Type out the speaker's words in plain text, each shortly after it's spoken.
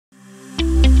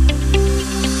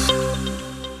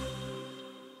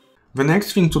The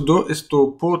next thing to do is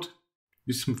to put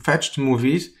these fetched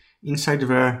movies inside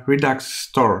the Redux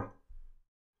store.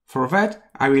 For that,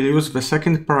 I will use the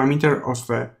second parameter of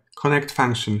the connect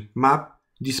function, map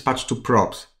dispatch to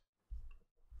props.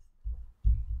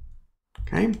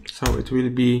 Okay, so it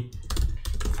will be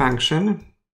function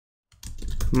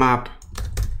map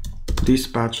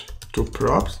dispatch to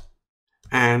props,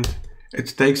 and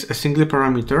it takes a single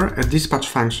parameter, a dispatch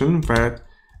function that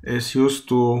is used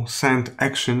to send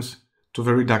actions to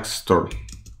the Redux store.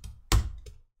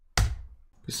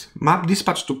 This map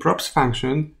dispatch to props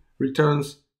function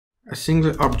returns a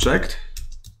single object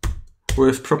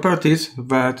with properties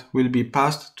that will be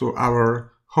passed to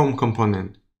our home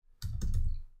component.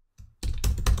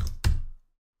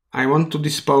 I want to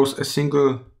dispose a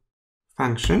single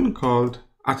function called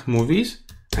addMovies,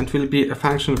 and will be a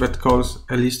function that calls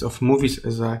a list of movies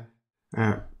as a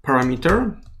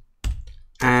parameter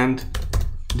and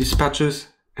dispatches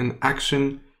an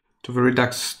action to the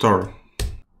Redux store.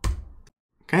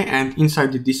 Okay, and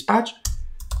inside the dispatch,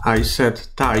 I set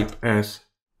type as,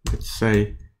 let's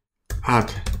say,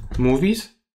 addMovies,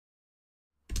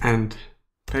 and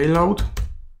payload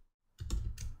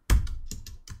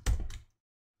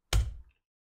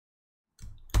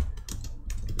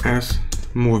as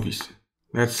movies.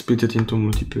 Let's split it into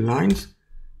multiple lines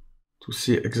to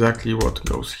see exactly what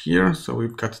goes here. So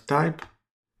we've got type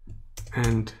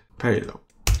and payload.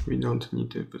 We don't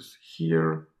need this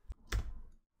here.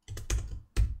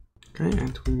 Okay,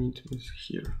 and we need this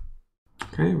here.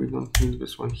 Okay, we don't need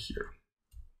this one here.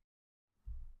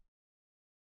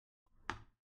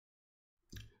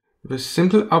 The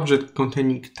simple object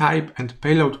containing type and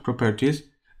payload properties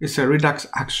is a Redux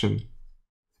action.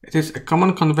 It is a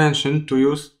common convention to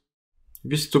use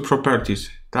these two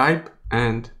properties, type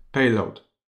and payload.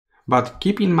 But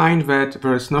keep in mind that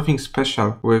there is nothing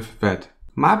special with that.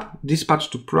 Map dispatch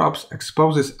to props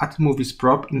exposes addMovies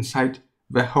prop inside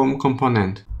the home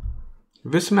component.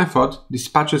 This method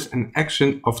dispatches an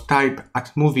action of type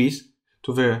addMovies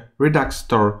to the Redux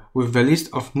store with the list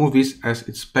of movies as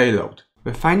its payload.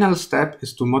 The final step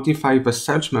is to modify the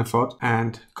search method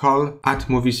and call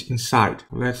addMovies inside.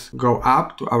 Let's go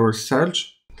up to our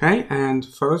search. Okay, and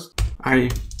first I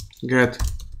get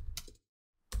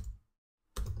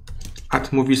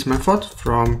addMovies method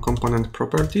from component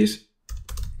properties.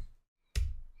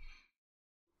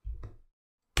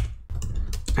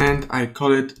 And I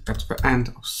call it at the end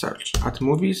of search,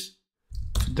 addMovies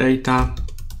data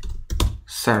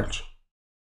search.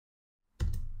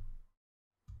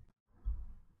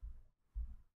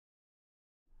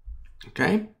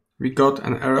 Okay, we got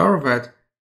an error that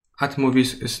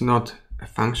addMovies is not a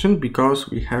function because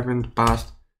we haven't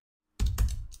passed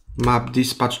map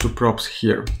dispatch to props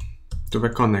here to the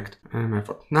connect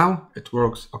method. Now it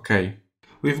works okay.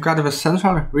 We've got the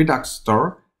central Redux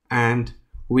store and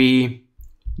we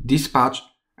dispatch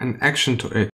an action to it.